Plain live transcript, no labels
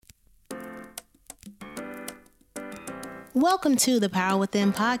Welcome to the Power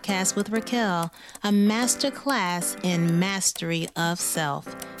Within podcast with Raquel, a masterclass in mastery of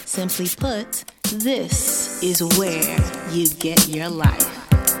self. Simply put, this is where you get your life.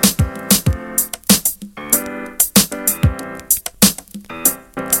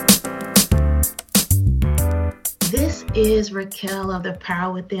 This is Raquel of the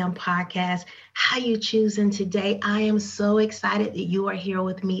Power Within podcast. How you choosing today? I am so excited that you are here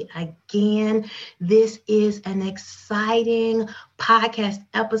with me again. This is an exciting podcast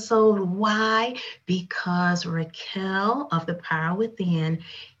episode. Why? Because Raquel of the Power Within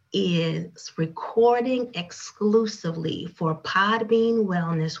is recording exclusively for Podbean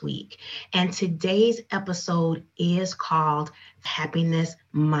Wellness Week. And today's episode is called Happiness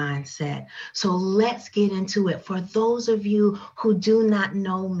Mindset. So let's get into it. For those of you who do not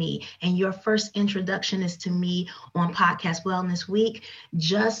know me and your first introduction is to me on Podcast Wellness Week,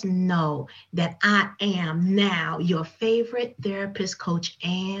 just know that I am now your favorite therapist, coach,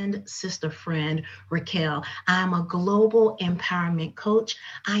 and sister friend, Raquel. I am a global empowerment coach.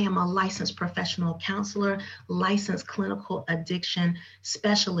 I am a licensed professional counselor, licensed clinical addiction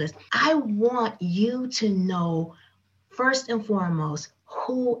specialist. I want you to know first and foremost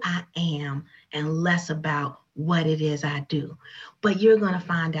who I am and less about what it is I do. But you're going to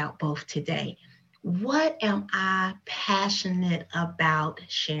find out both today. What am I passionate about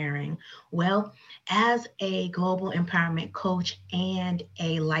sharing? Well, as a global empowerment coach and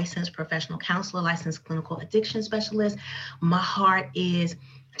a licensed professional counselor, licensed clinical addiction specialist, my heart is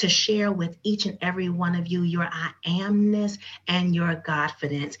to share with each and every one of you your I amness and your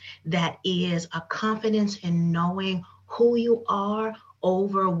Godfidence. That is a confidence in knowing who you are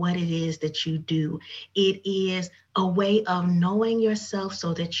over what it is that you do. It is a way of knowing yourself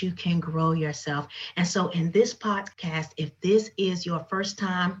so that you can grow yourself. And so in this podcast, if this is your first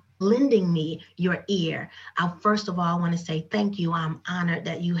time lending me your ear, I first of all want to say thank you. I'm honored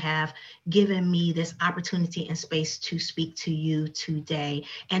that you have given me this opportunity and space to speak to you today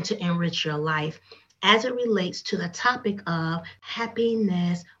and to enrich your life as it relates to the topic of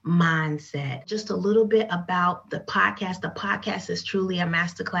happiness mindset. Just a little bit about the podcast. The podcast is truly a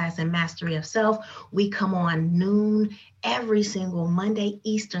masterclass in mastery of self. We come on noon every single Monday,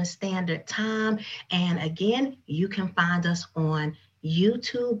 Eastern Standard Time. And again, you can find us on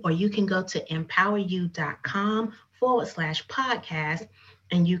YouTube, or you can go to empoweryou.com/podcast,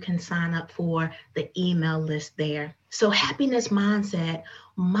 and you can sign up for the email list there. So happiness mindset,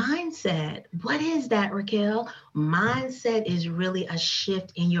 what is that, Raquel? Mindset is really a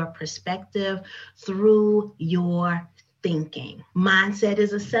shift in your perspective through your thinking. Mindset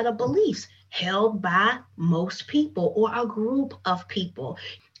is a set of beliefs held by most people or a group of people.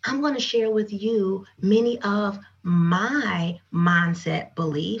 I'm going to share with you many of my mindset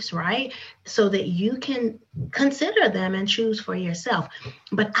beliefs, right? So that you can consider them and choose for yourself.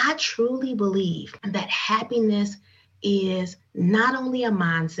 But I truly believe that happiness is not only a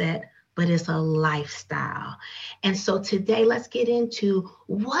mindset, but it's a lifestyle. And so today, let's get into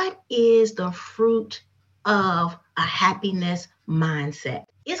what is the fruit of a happiness mindset.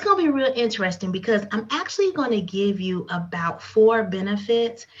 It's going to be real interesting because I'm actually going to give you about 4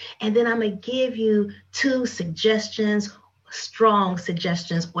 benefits, and then I'm going to give you 2 suggestions, strong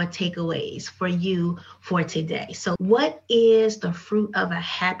suggestions or takeaways for you for today. So what is the fruit of a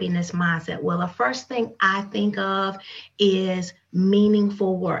happiness mindset? Well, the first thing I think of is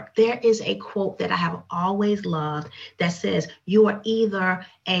meaningful work. There is a quote that I have always loved that says, you are either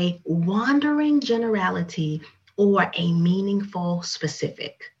a wandering generality or a meaningful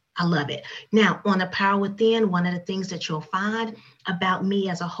specific. I love it. Now, on the Power Within, one of the things that you'll find about me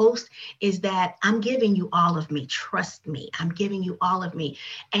as a host is that I'm giving you all of me. Trust me, I'm giving you all of me.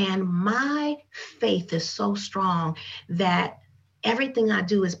 And my faith is so strong that everything I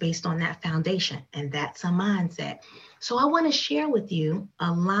do is based on that foundation, and that's a mindset. So I want to share with you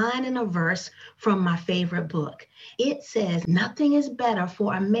a line and a verse from my favorite book. It says, nothing is better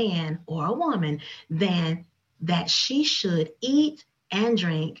for a man or a woman than that she should eat and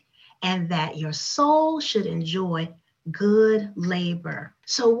drink, and that your soul should enjoy good labor.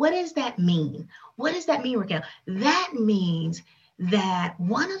 So what does that mean? What does that mean, Raquel? That means that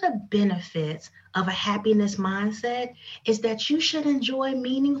one of the benefits of a happiness mindset is that you should enjoy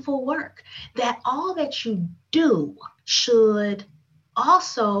meaningful work, that all that you do should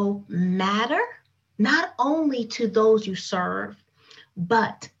also matter, not only to those you serve,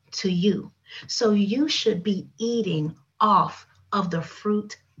 but to you. So you should be eating off of the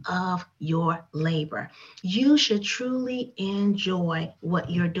fruit of your labor. You should truly enjoy what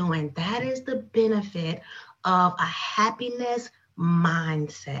you're doing. That is the benefit of a happiness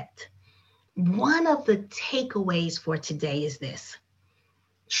mindset. One of the takeaways for today is this: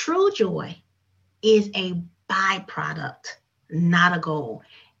 true joy is a byproduct, not a goal.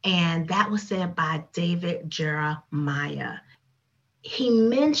 And that was said by David Jeremiah. He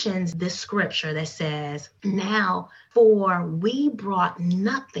mentions this scripture that says, "Now, for we brought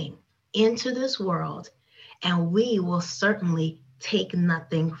nothing into this world, and we will certainly take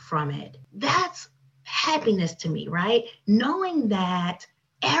nothing from it." That's happiness to me, right? Knowing that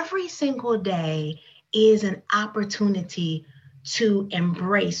every single day is an opportunity to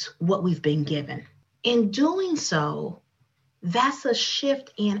embrace what we've been given. In doing so, that's a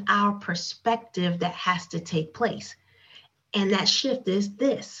shift in our perspective that has to take place. And that shift is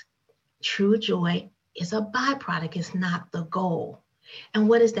this: true joy is a byproduct, it's not the goal. And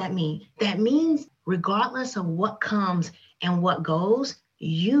what does that mean? That means regardless of what comes and what goes,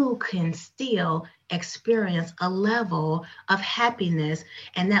 you can still experience a level of happiness.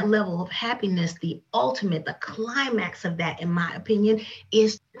 And that level of happiness, the ultimate, the climax of that, in my opinion,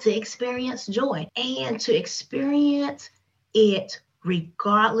 is to experience joy and to experience it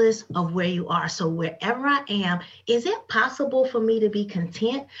regardless of where you are. So wherever I am, is it possible for me to be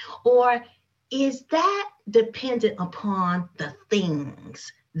content, or is that dependent upon the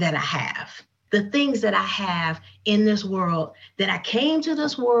things that I have? The things that I have in this world that I came to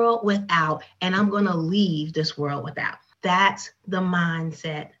this world without, and I'm going to leave this world without. That's the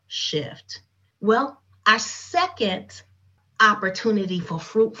mindset shift. Well, our second opportunity for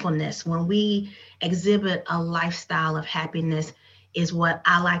fruitfulness when we exhibit a lifestyle of happiness is what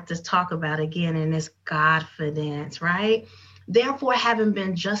I like to talk about again, and it's Godfidence, right? Therefore, having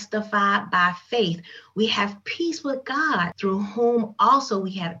been justified by faith, we have peace with God, through whom also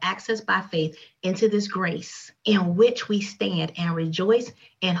we have access by faith into this grace in which we stand and rejoice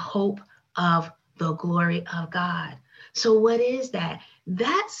in hope of the glory of God. So what is that?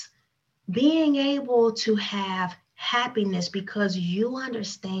 That's being able to have happiness because you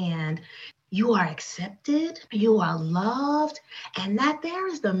understand you are accepted, you are loved, and that there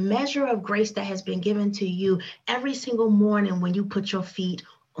is the measure of grace that has been given to you every single morning when you put your feet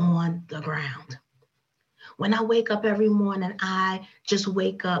on the ground. When I wake up every morning, I just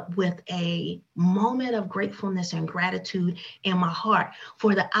wake up with a moment of gratefulness and gratitude in my heart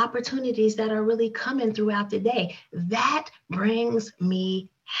for the opportunities that are really coming throughout the day. That brings me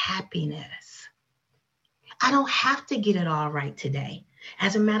happiness. I don't have to get it all right today.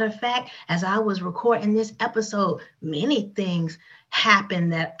 As a matter of fact, as I was recording this episode, many things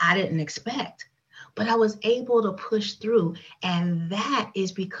happened that I didn't expect, but I was able to push through. And that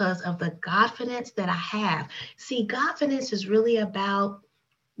is because of the confidence that I have. See, confidence is really about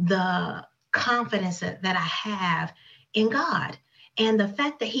the confidence that I have in God. And the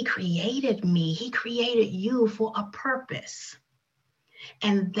fact that He created me, He created you for a purpose.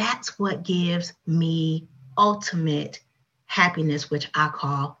 And that's what gives me ultimate happiness, which I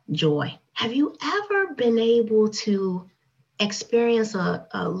call joy. Have you ever been able to experience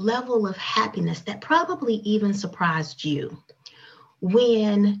a level of happiness that probably even surprised you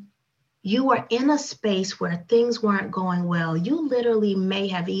when you were in a space where things weren't going well? You literally may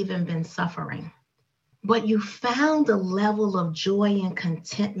have even been suffering, but you found a level of joy and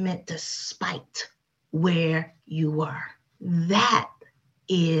contentment despite where you were. That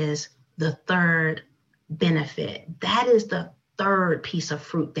is the third benefit. That is the third piece of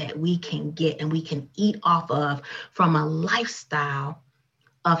fruit that we can get and we can eat off of from a lifestyle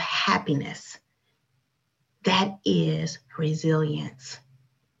of happiness. That is resilience.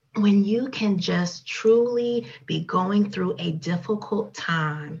 When you can just truly be going through a difficult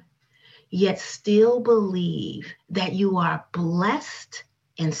time, yet still believe that you are blessed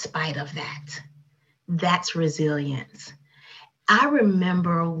in spite of that. That's resilience. I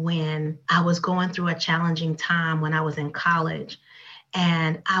remember when I was going through a challenging time when I was in college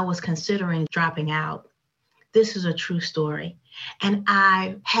and I was considering dropping out. This is a true story. And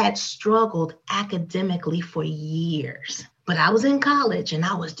I had struggled academically for years, but I was in college and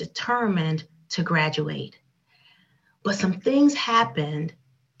I was determined to graduate. But some things happened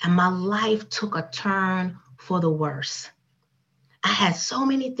and my life took a turn for the worse. I had so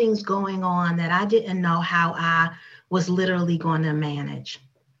many things going on that I didn't know how I was literally going to manage.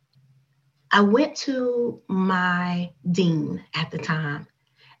 I went to my dean at the time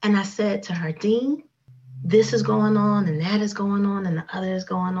and I said to her, "Dean, this is going on and that is going on and the other is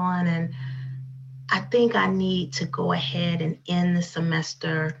going on. And I think I need to go ahead and end the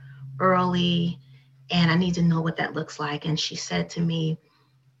semester early and I need to know what that looks like." And she said to me,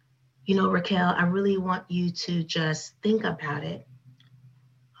 "You know, Raquel, I really want you to just think about it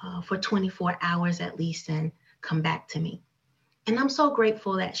for 24 hours at least and come back to me." And I'm so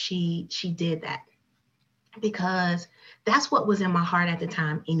grateful that she did that, because that's what was in my heart at the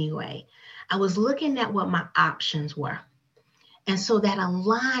time anyway. I was looking at what my options were. And so that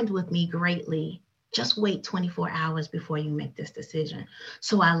aligned with me greatly. Just wait 24 hours before you make this decision.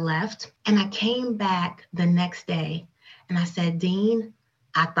 So I left and I came back the next day and I said, Dean,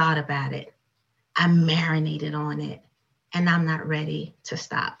 I thought about it. I marinated on it and I'm not ready to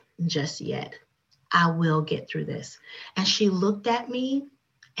stop just yet. I will get through this. And she looked at me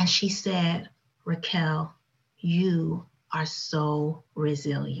and she said, Raquel, you are so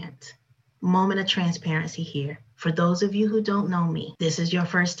resilient. Moment of transparency here. For those of you who don't know me, this is your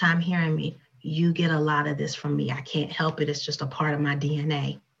first time hearing me. You get a lot of this from me. I can't help it. It's just a part of my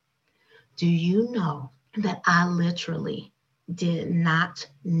DNA. Do you know that I literally did not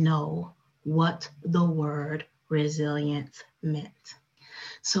know what the word resilience meant?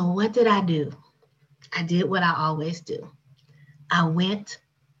 So what did I do? I did what I always do. I went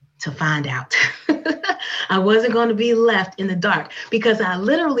to find out. I wasn't going to be left in the dark, because I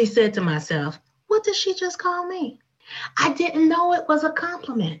literally said to myself, what did she just call me? I didn't know it was a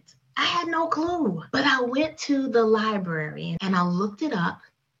compliment. I had no clue. But I went to the library and I looked it up,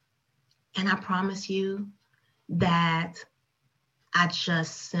 and I promise you that I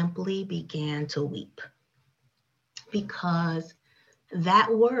just simply began to weep, because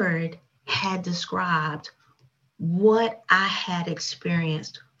that word had described what I had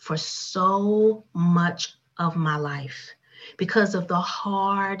experienced for so much of my life, because of the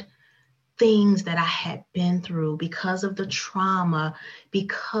hard things that I had been through, because of the trauma,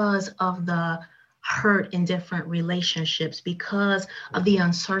 because of the hurt in different relationships, because of the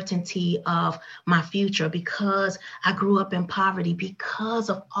uncertainty of my future, because I grew up in poverty, because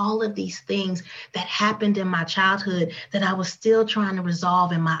of all of these things that happened in my childhood that I was still trying to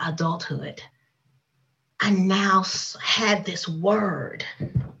resolve in my adulthood. I now had this word.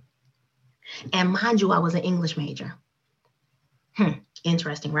 And mind you, I was an English major.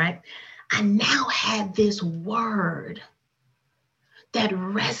 Interesting, right? I now had this word that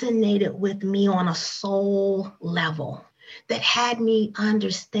resonated with me on a soul level, that had me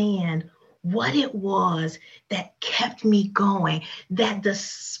understand what it was that kept me going, that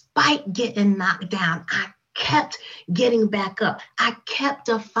despite getting knocked down, I kept getting back up. I kept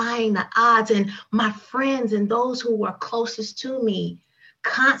defying the odds, and my friends and those who were closest to me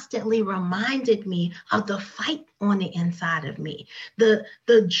constantly reminded me of the fight on the inside of me, the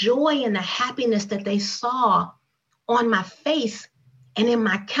joy and the happiness that they saw on my face and in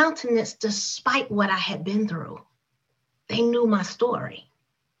my countenance, despite what I had been through. They knew my story.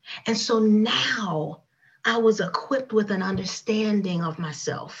 And so now I was equipped with an understanding of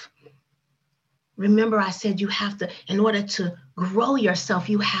myself. Remember, I said you have to, in order to grow yourself,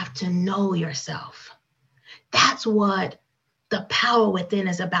 you have to know yourself. That's what the power within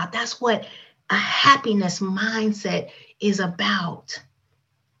is about. That's what a happiness mindset is about.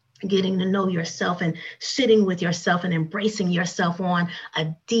 Getting to know yourself and sitting with yourself and embracing yourself on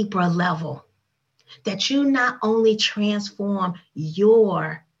a deeper level. That you not only transform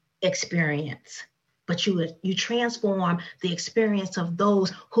your experience, but you transform the experience of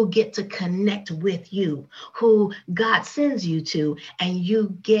those who get to connect with you, who God sends you to, and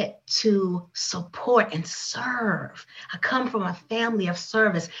you get to support and serve. I come from a family of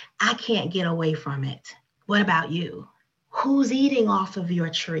service. I can't get away from it. What about you? Who's eating off of your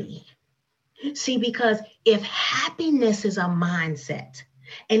tree? See, because if happiness is a mindset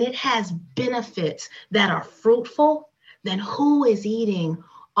and it has benefits that are fruitful, then who is eating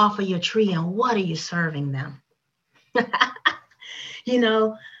off of your tree and what are you serving them? You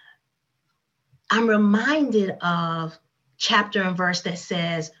know, I'm reminded of chapter and verse that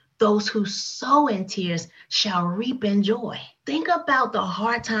says, those who sow in tears shall reap in joy. Think about the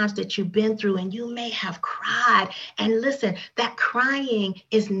hard times that you've been through and you may have cried. And listen, that crying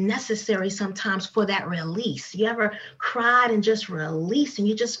is necessary sometimes for that release. You ever cried and just released and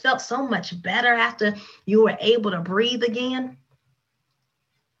you just felt so much better after you were able to breathe again?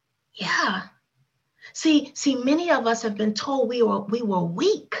 Yeah. See, many of us have been told we were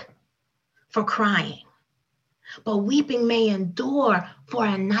weak for crying. But weeping may endure for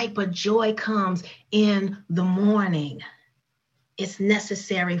a night, but joy comes in the morning. It's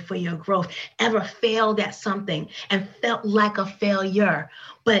necessary for your growth. Ever failed at something and felt like a failure,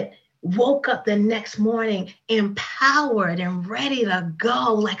 but woke up the next morning empowered and ready to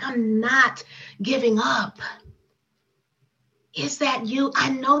go, like I'm not giving up? Is that you? I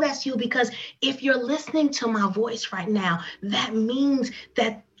know that's you, because if you're listening to my voice right now, that means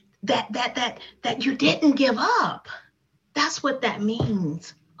that you didn't give up. That's what that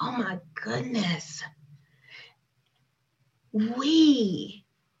means. Oh my goodness. once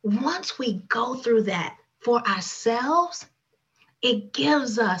we go through that for ourselves, it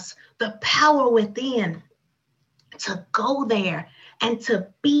gives us the power within to go there and to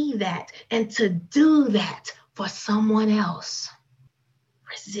be that and to do that for someone else.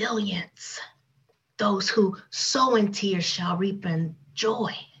 Resilience. Those who sow in tears shall reap in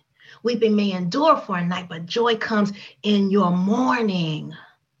joy. Weeping may endure for a night, but joy comes in your morning.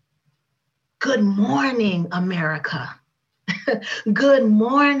 Good morning, America. Good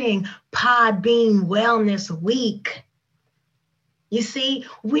morning, Podbean Wellness Week. You see,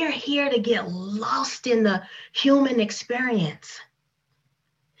 we're here to get lost in the human experience.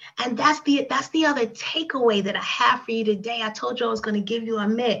 And that's the other takeaway that I have for you today. I told you I was going to give you a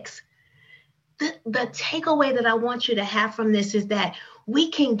mix. The takeaway that I want you to have from this is that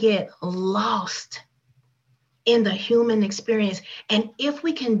we can get lost in the human experience. And if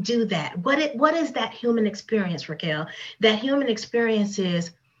we can do that, what is that human experience, Raquel? That human experience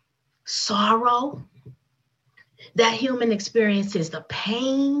is sorrow. That human experience is the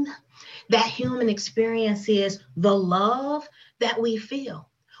pain. That human experience is the love that we feel.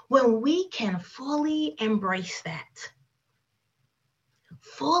 When we can fully embrace that,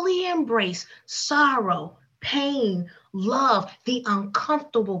 fully embrace sorrow, pain, love, the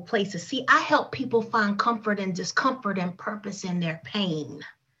uncomfortable places. See, I help people find comfort and discomfort and purpose in their pain.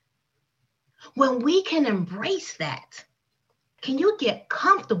 When we can embrace that, can you get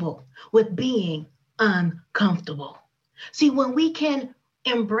comfortable with being uncomfortable? See, when we can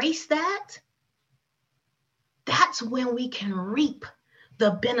embrace that, that's when we can reap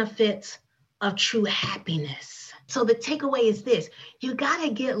the benefits of true happiness. So the takeaway is this: you got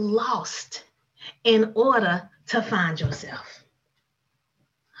to get lost in order to find yourself.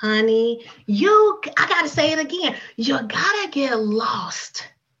 Honey, I got to say it again. You got to get lost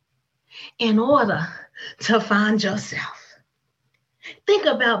in order to find yourself. Think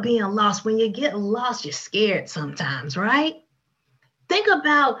about being lost. When you get lost, you're scared sometimes, right? Think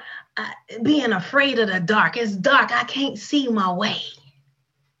about being afraid of the dark. It's dark. I can't see my way.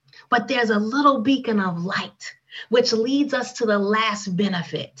 But there's a little beacon of light, which leads us to the last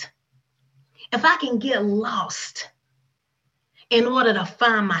benefit. If I can get lost in order to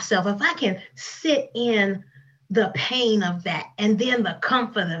find myself, if I can sit in the pain of that and then the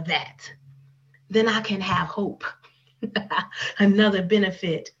comfort of that, then I can have hope. Another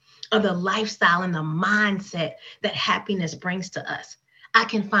benefit of the lifestyle and the mindset that happiness brings to us. I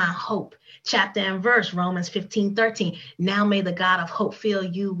can find hope. Chapter and verse, Romans 15:13. Now may the God of hope fill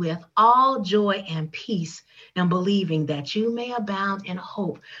you with all joy and peace in believing, that you may abound in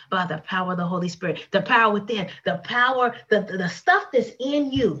hope by the power of the Holy Spirit. The power within, the power, the stuff that's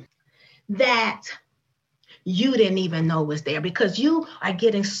in you that you didn't even know was there, because you are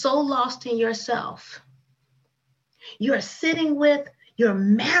getting so lost in yourself. You're sitting with, you're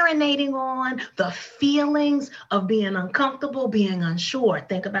marinating on the feelings of being uncomfortable, being unsure.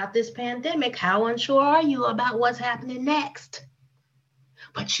 Think about this pandemic. How unsure are you about what's happening next?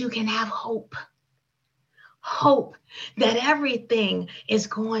 But you can have hope. Hope that everything is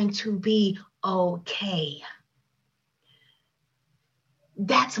going to be okay.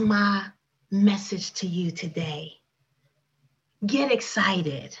 That's my message to you today. Get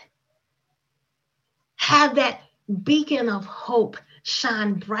excited. Have that beacon of hope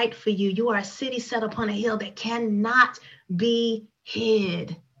shine bright for you. You are a city set upon a hill that cannot be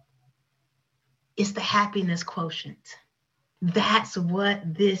hid. It's the happiness quotient. That's what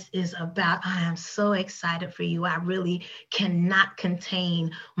this is about. I am so excited for you. I really cannot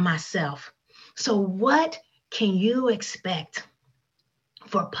contain myself. So what can you expect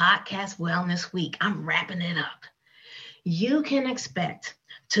for Podcast Wellness Week? I'm wrapping it up. You can expect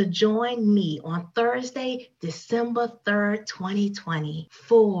to join me on Thursday, December 3rd, 2020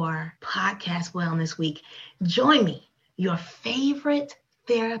 for Podcast Wellness Week. Join me, your favorite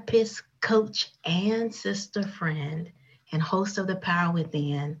therapist, coach, and sister friend, and host of The Power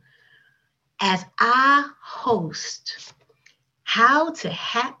Within, as I host How to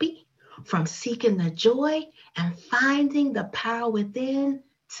Happy, from seeking the joy and finding the power within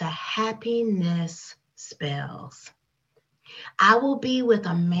to happiness spells. I will be with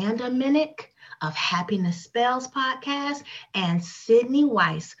Amanda Minnick of Happiness Spells podcast and Sydney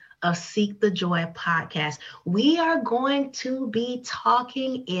Weiss of Seek the Joy podcast. We are going to be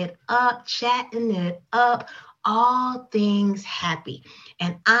talking it up, chatting it up, all things happy.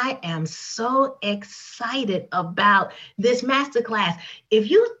 And I am so excited about this masterclass. If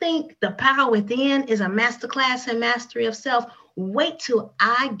you think The Power Within is a masterclass in mastery of self, wait till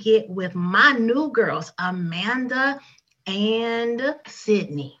I get with my new girls, Amanda and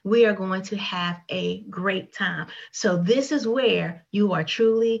Sydney. We are going to have a great time. So this is where you are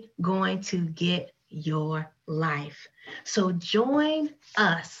truly going to get your life. So join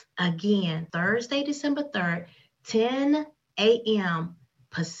us again Thursday, December 3rd, 10 a.m.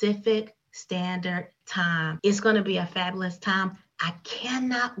 Pacific Standard Time. It's going to be a fabulous time. I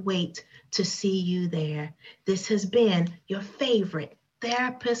cannot wait to see you there. This has been your favorite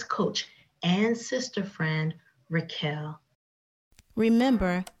therapist, coach, and sister friend, Raquel.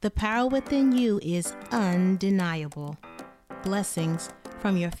 Remember, the power within you is undeniable. Blessings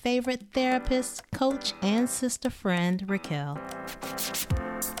from your favorite therapist, coach, and sister friend, Raquel.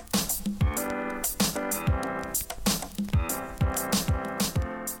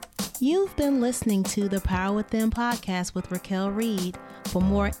 You've been listening to the Power Within podcast with Raquel Reed. For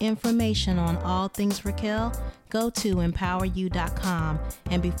more information on all things Raquel, go to empoweryou.com.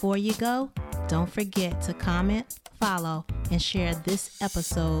 And before you go, don't forget to comment, follow, and share this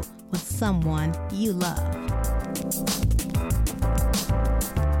episode with someone you love.